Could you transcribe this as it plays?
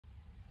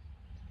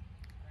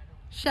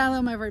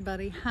Shalom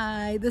everybody.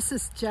 Hi, this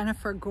is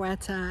Jennifer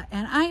Guetta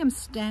and I am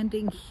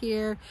standing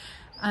here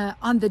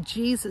on the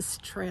Jesus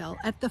Trail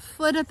at the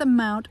foot of the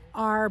Mount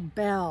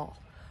Arbel.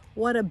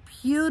 What a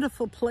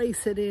beautiful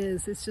place it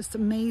is. It's just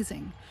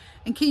amazing.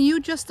 And can you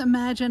just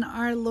imagine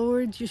our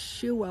Lord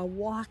Yeshua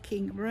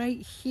walking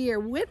right here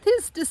with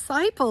his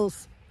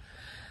disciples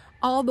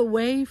all the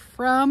way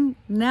from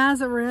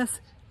Nazareth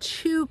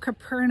to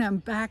Capernaum,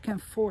 back and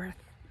forth.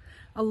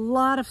 A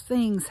lot of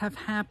things have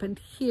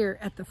happened here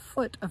at the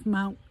foot of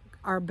Mount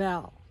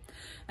Arbel.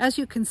 As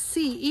you can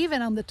see,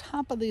 even on the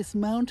top of this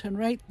mountain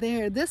right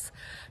there,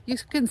 you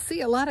can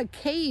see a lot of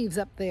caves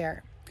up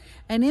there.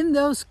 And in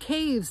those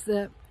caves,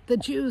 the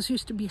Jews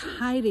used to be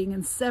hiding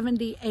in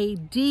 70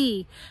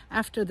 AD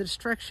after the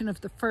destruction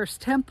of the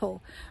first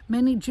temple.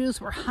 Many Jews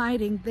were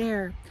hiding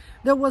there.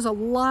 There was a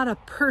lot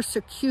of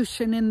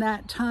persecution in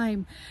that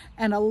time,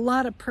 and a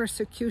lot of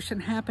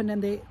persecution happened,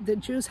 and the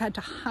Jews had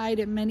to hide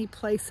in many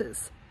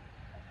places.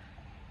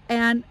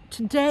 And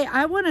today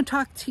I want to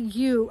talk to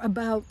you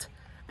about,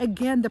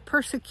 again, the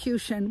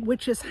persecution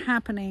which is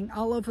happening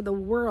all over the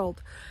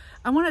world.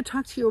 I want to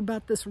talk to you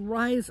about this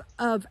rise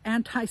of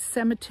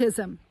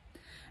anti-Semitism.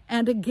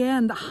 And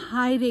again, the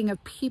hiding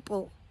of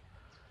people.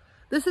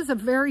 This is a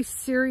very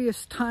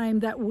serious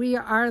time that we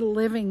are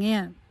living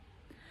in.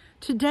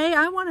 Today,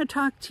 I want to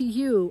talk to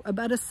you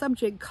about a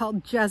subject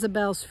called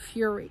Jezebel's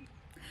fury.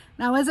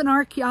 Now, as an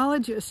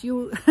archaeologist,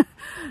 you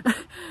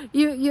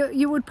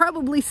would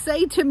probably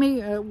say to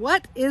me,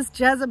 what is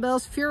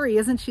Jezebel's fury?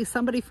 Isn't she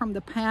somebody from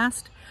the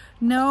past?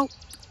 No,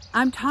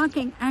 I'm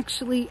talking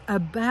actually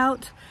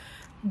about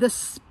the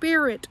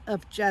spirit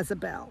of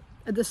Jezebel.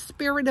 The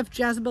spirit of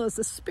Jezebel is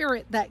the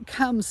spirit that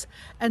comes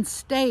and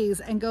stays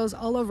and goes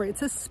all over.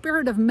 It's a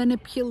spirit of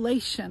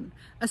manipulation,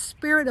 a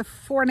spirit of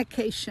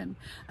fornication,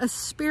 a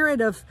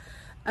spirit of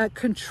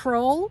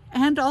control,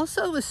 and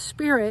also a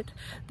spirit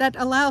that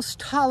allows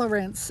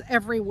tolerance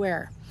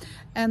everywhere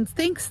and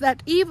thinks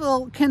that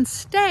evil can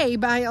stay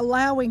by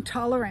allowing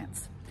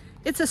tolerance.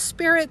 It's a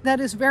spirit that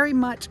is very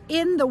much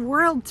in the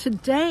world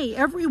today,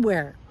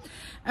 everywhere,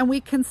 and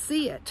we can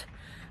see it.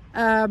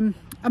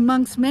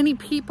 Amongst many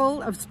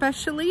people,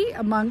 especially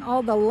among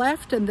all the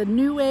left and the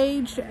new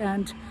age,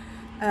 and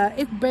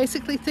it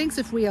basically thinks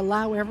if we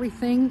allow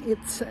everything,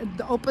 it's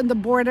open the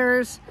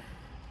borders,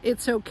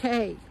 it's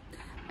okay.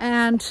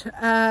 And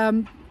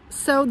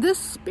so this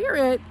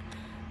spirit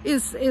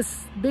is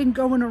been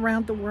going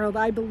around the world,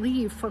 I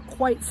believe, for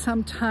quite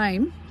some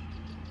time.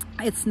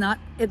 It's not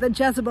the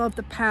Jezebel of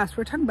the past.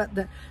 We're talking about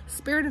the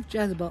spirit of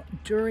Jezebel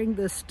during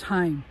this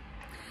time.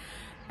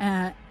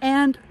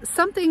 And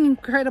something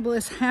incredible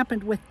has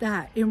happened with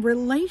that in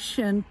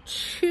relation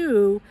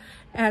to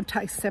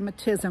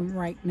anti-Semitism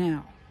right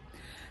now.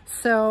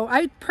 So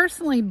I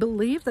personally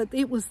believe that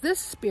it was this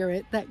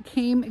spirit that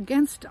came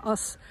against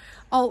us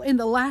all in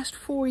the last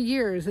 4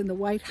 years in the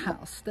White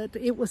House, that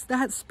it was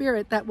that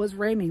spirit that was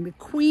reigning, the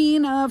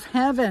Queen of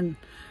Heaven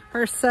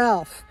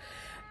herself.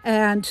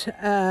 And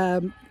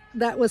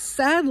that was,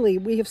 sadly,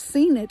 we have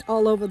seen it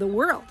all over the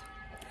world.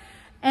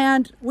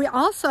 And we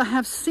also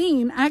have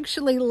seen,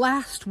 actually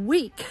last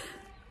week,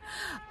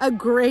 a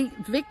great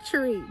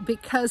victory,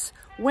 because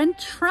when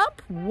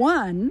Trump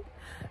won,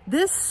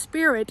 this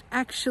spirit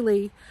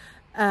actually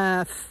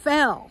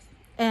fell.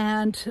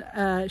 And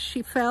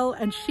she fell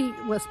and she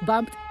was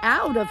bumped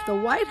out of the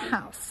White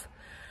House.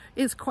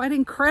 It's quite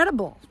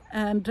incredible.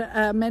 And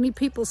many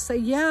people say,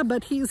 yeah,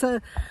 but he's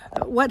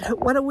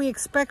what do we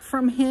expect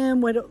from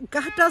him?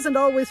 God doesn't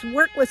always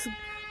work with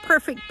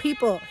perfect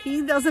people.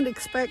 He doesn't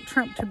expect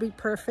Trump to be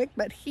perfect,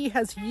 but he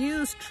has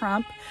used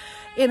Trump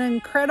in an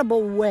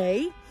incredible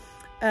way.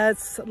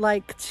 It's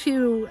like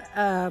it's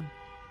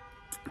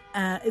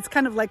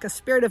kind of like a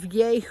spirit of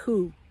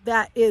Yehu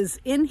that is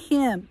in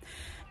him.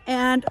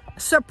 And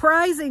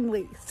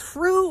surprisingly,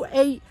 through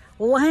a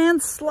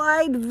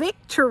landslide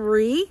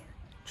victory,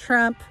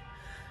 Trump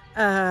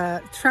won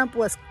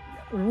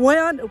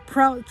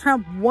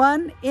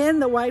in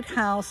the White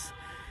House.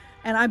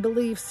 And I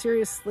believe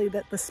seriously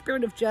that the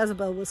spirit of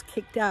Jezebel was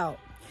kicked out,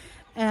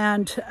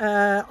 and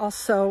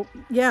also,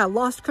 yeah,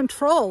 lost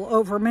control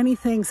over many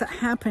things that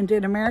happened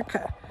in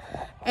America.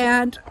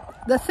 And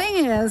the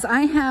thing is,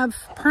 I have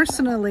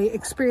personally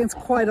experienced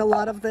quite a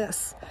lot of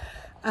this.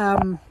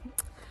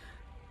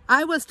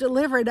 I was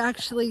delivered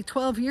actually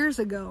 12 years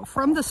ago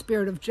from the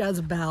spirit of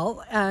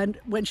Jezebel, and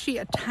when she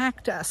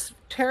attacked us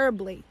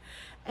terribly.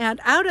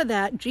 And out of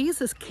that,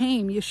 Jesus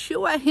came,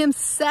 Yeshua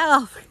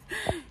himself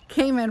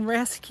came and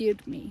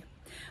rescued me.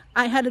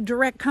 I had a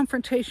direct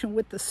confrontation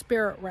with the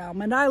spirit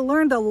realm, and I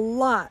learned a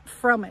lot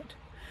from it.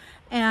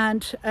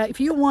 And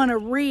if you want to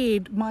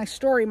read my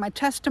story, my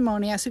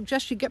testimony, I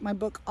suggest you get my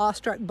book,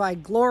 Awestruck by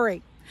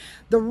Glory.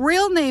 The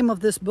real name of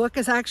this book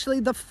is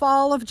actually The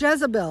Fall of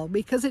Jezebel,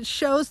 because it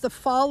shows the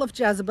fall of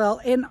Jezebel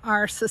in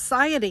our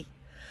society.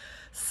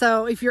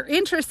 So if you're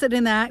interested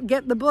in that,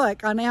 get the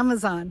book on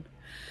Amazon.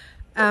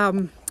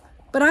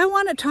 But I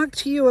want to talk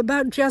to you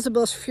about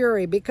Jezebel's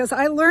fury, because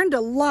I learned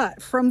a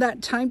lot from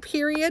that time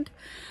period.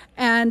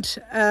 And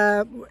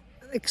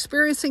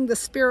experiencing the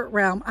spirit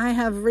realm, I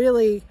have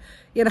really,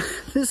 you know,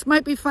 this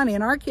might be funny,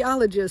 an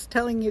archaeologist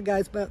telling you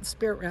guys about the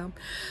spirit realm,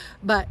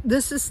 but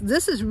this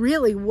is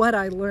really what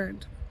I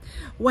learned.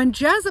 When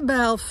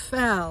Jezebel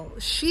fell,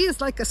 she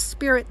is like a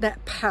spirit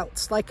that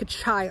pouts like a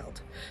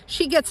child.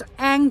 She gets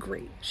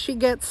angry. She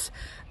gets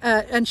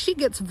and she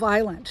gets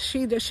violent.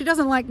 She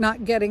doesn't like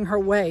not getting her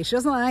way. She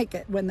doesn't like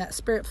it when that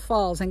spirit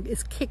falls and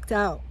is kicked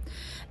out.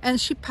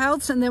 And she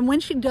pouts, and then when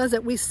she does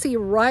it, we see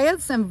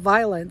riots and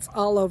violence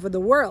all over the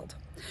world.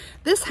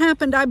 This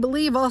happened, I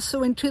believe,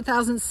 also in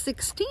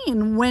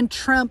 2016 when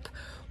Trump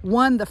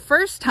won the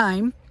first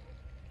time,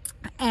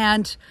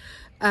 and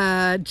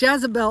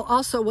Jezebel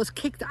also was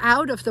kicked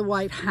out of the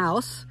White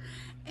House,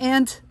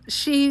 and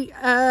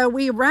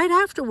right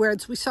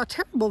afterwards we saw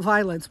terrible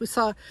violence. We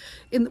saw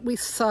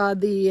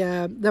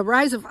the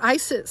rise of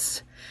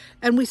ISIS,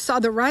 and we saw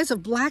the rise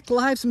of Black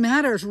Lives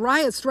Matter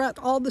riots throughout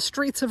all the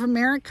streets of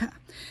America.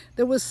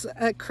 There was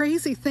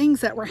crazy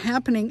things that were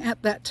happening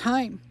at that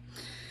time,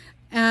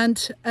 and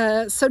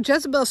so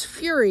Jezebel's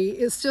fury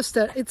is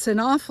it's an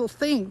awful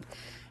thing.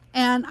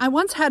 And I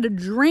once had a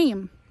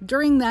dream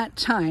during that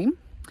time.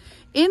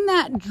 In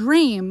that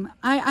dream,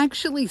 I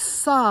actually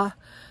saw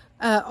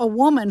a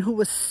woman who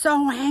was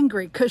so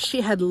angry because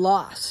she had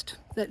lost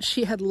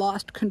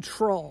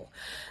control.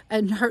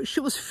 And she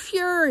was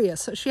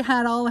furious. So she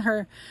had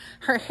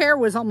her hair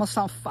was almost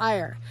on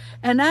fire.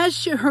 And as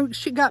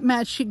she got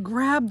mad, she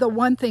grabbed the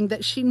one thing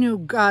that she knew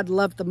God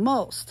loved the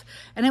most.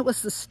 And it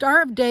was the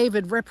Star of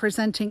David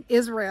representing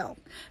Israel.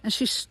 And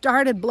she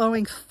started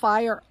blowing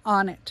fire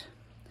on it.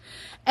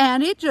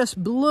 And it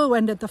just blew,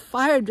 and the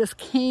fire just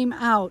came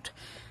out.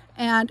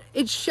 And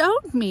it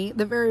showed me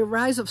the very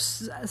rise of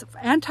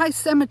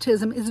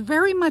anti-Semitism is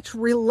very much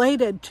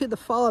related to the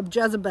fall of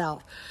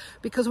Jezebel.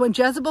 Because when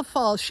Jezebel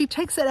falls, she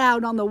takes it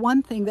out on the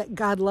one thing that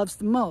God loves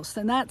the most.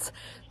 And that's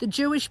the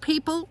Jewish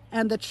people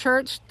and the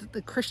church,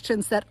 the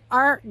Christians that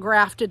are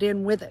grafted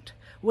in with it,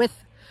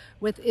 with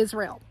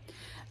Israel.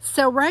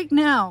 So right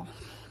now,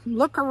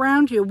 look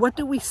around you. What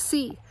do we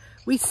see?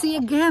 We see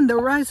again the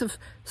rise of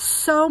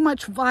so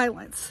much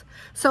violence.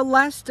 So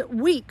last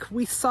week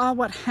we saw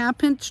what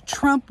happened.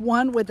 Trump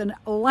won with a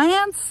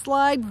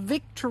landslide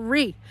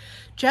victory.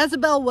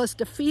 Jezebel was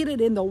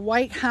defeated in the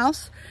White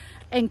House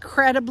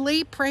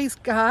incredibly, praise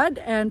God.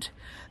 And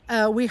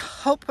we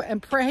hope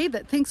and pray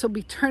that things will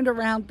be turned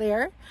around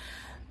there.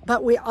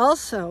 But we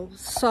also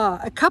saw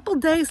a couple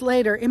days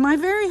later in my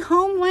very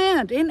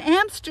homeland in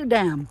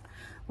Amsterdam,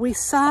 we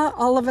saw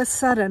all of a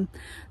sudden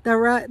the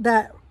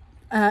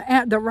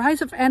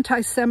rise of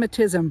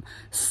anti-Semitism,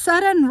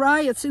 sudden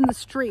riots in the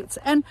streets,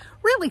 and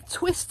really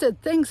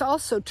twisted things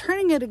also,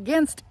 turning it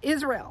against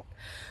Israel.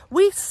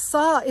 We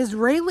saw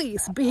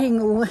Israelis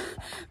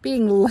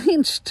being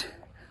lynched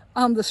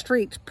on the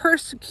street,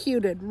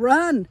 persecuted,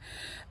 run.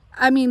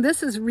 I mean,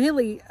 this is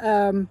really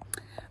a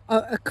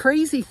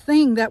crazy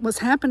thing that was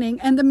happening,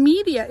 and the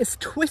media is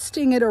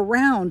twisting it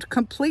around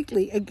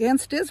completely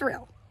against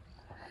Israel.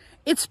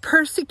 It's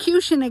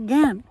persecution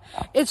again.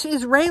 It's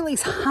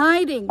Israelis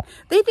hiding.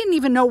 They didn't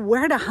even know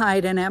where to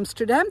hide in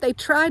Amsterdam. They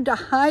tried to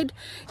hide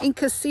in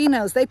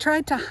casinos. They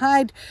tried to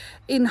hide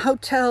in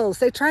hotels.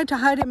 They tried to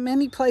hide in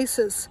many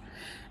places.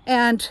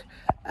 And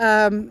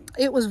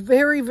it was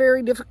very,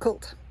 very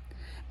difficult.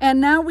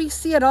 And now we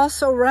see it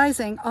also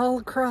rising all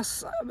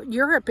across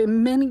Europe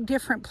in many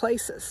different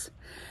places.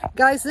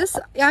 Guys, this,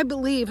 I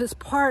believe, is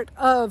part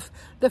of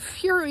the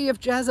fury of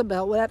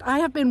Jezebel that I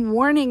have been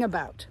warning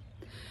about.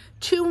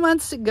 2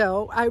 months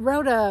ago, I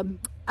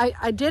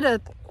did a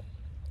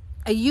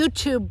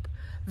YouTube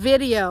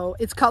video.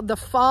 It's called The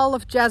Fall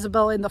of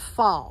Jezebel in the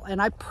Fall.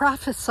 And I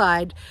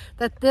prophesied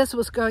that this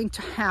was going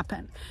to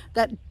happen,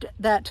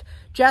 that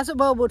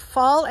Jezebel would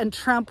fall and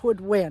Trump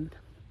would win.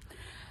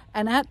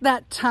 And at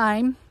that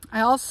time,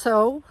 I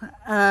also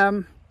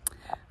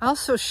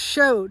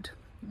showed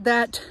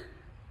that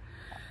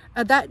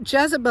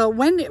Jezebel,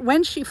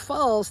 when she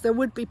falls, there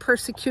would be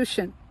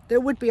persecution.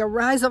 There would be a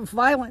rise of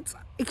violence,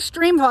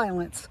 extreme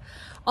violence,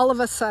 all of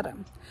a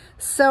sudden.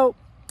 So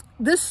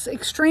this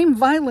extreme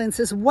violence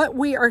is what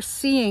we are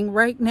seeing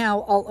right now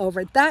all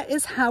over. That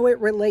is how it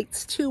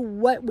relates to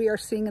what we are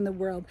seeing in the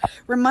world.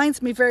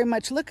 Reminds me very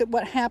much, look at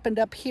what happened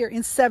up here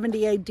in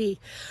 70 AD,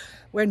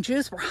 when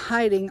Jews were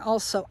hiding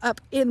also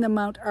up in the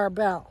Mount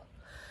Arbel.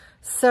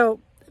 So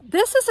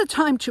this is a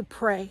time to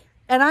pray.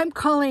 And I'm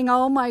calling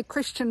all my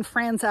Christian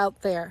friends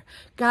out there.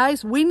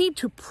 Guys, we need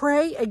to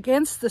pray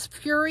against this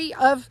fury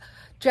of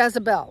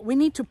Jezebel. We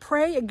need to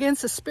pray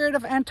against the spirit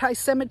of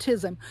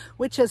anti-Semitism,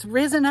 which has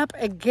risen up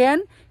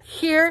again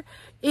here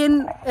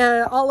in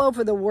all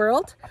over the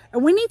world.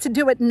 And we need to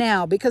do it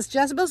now because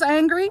Jezebel's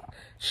angry.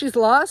 She's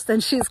lost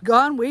and she's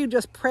gone. We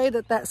just pray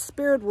that that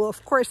spirit will,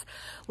 of course,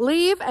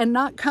 leave and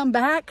not come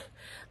back.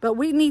 But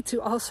we need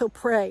to also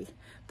pray.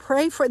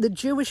 Pray for the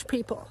Jewish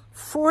people,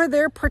 for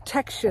their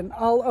protection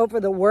all over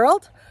the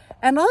world.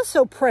 And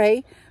also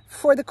pray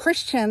for the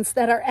Christians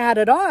that are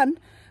added on,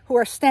 who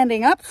are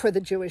standing up for the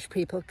Jewish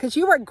people, because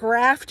you are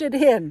grafted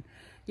in.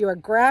 You are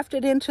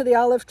grafted into the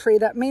olive tree.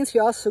 That means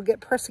you also get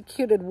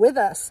persecuted with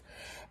us.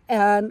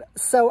 And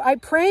so I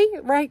pray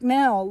right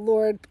now,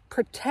 Lord,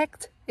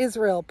 protect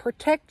Israel,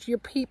 protect your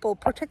people,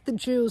 protect the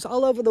Jews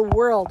all over the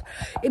world,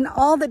 in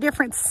all the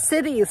different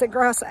cities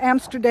across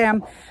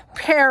Amsterdam,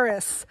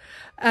 Paris,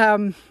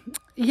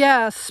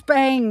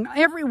 Spain,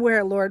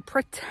 everywhere, Lord,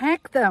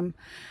 protect them.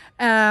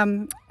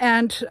 Actually,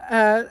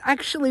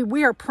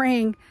 we are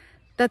praying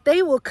that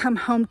they will come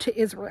home to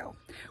Israel.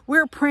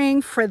 We're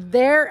praying for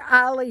their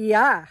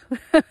aliyah.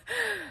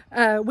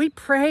 We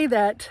pray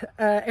that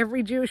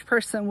every Jewish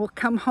person will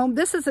come home.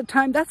 This is a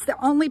time, that's the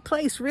only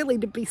place really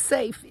to be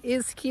safe,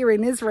 is here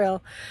in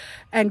Israel.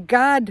 And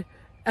God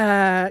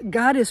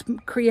is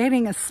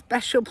creating a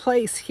special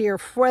place here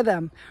for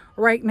them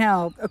right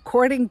now.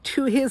 According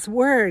to his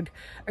word,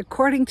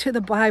 according to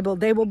the Bible,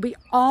 they will be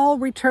all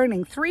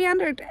returning.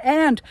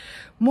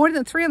 More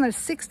than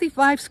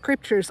 365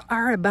 scriptures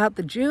are about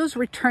the Jews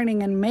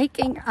returning and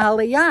making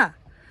aliyah.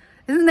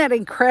 Isn't that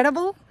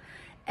incredible?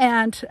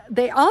 And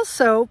they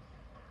also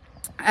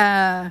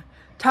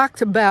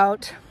talked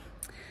about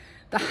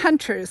the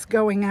hunters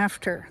going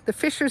after, the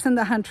fishers and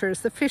the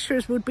hunters. The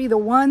fishers would be the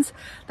ones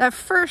that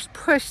first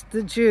pushed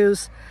the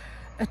Jews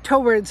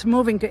towards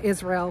moving to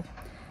Israel.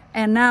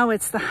 And now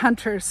it's the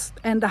hunters.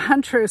 And the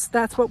hunters,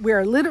 that's what we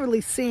are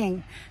literally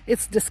seeing.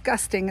 It's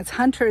disgusting. It's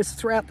hunters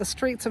throughout the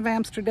streets of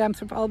Amsterdam,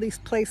 through all these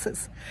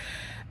places.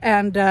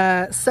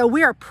 And so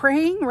we are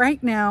praying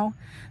right now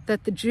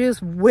that the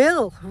Jews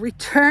will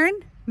return,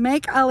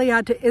 make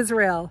aliyah to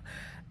Israel.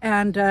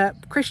 And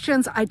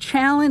Christians, I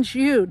challenge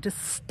you to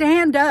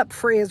stand up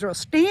for Israel,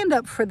 stand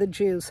up for the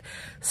Jews,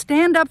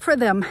 stand up for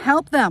them,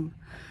 help them.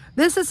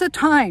 This is a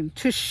time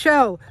to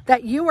show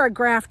that you are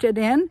grafted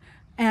in,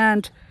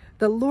 and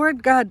the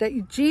Lord God,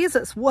 that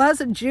Jesus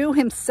was a Jew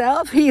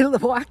himself. He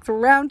walked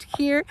around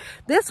here.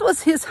 This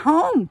was his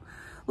home.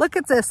 Look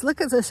at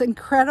this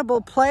incredible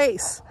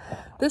place.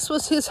 This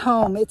was his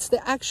home. It's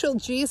the actual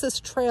Jesus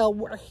trail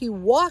where he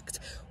walked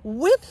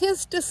with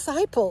his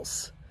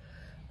disciples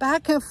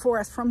back and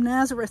forth from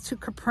Nazareth to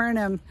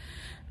Capernaum.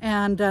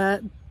 And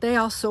they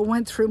also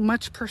went through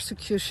much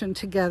persecution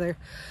together.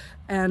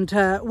 And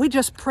we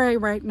just pray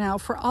right now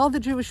for all the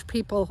Jewish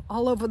people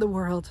all over the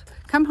world.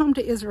 Come home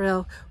to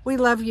Israel. We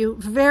love you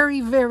very,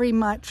 very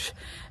much.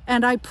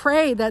 And I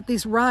pray that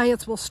these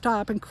riots will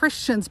stop. And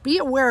Christians, be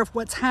aware of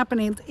what's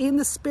happening in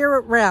the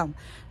spirit realm.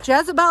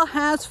 Jezebel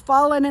has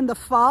fallen in the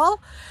fall.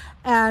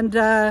 And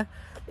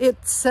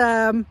it's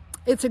a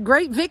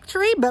great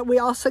victory, but we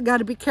also got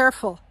to be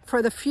careful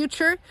for the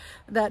future,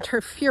 that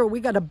her fury, we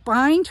got to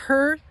bind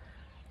her.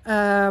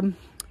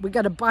 We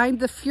got to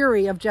bind the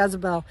fury of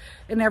Jezebel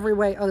in every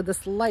way. Oh,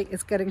 this light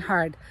is getting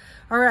hard.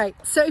 All right.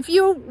 So if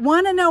you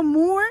want to know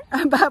more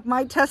about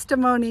my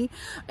testimony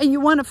and you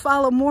want to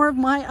follow more of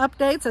my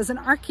updates as an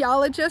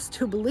archaeologist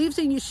who believes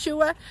in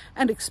Yeshua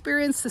and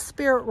experienced the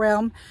spirit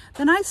realm,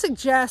 then I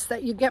suggest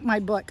that you get my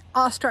book,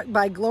 Awestruck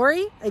by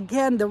Glory.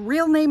 Again, the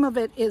real name of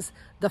it is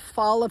The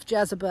Fall of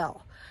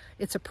Jezebel.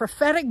 It's a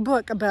prophetic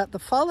book about the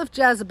fall of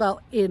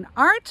Jezebel in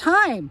our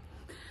time.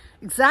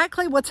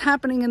 Exactly what's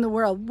happening in the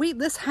world.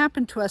 This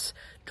happened to us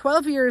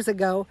 12 years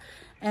ago,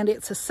 and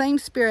it's the same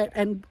spirit,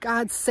 and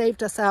God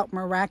saved us out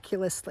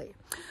miraculously.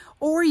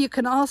 Or you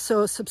can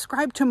also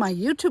subscribe to my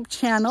YouTube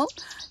channel.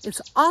 It's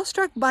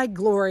Awestruck by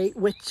Glory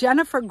with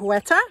Jennifer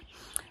Guetta,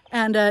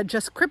 and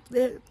just click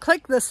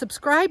the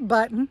subscribe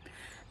button,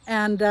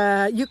 and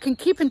you can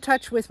keep in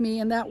touch with me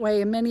in that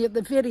way in many of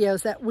the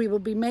videos that we will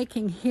be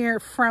making here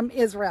from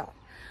Israel.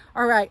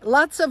 All right,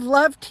 lots of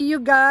love to you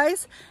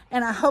guys,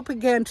 and I hope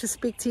again to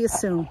speak to you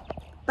soon.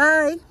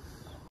 Bye.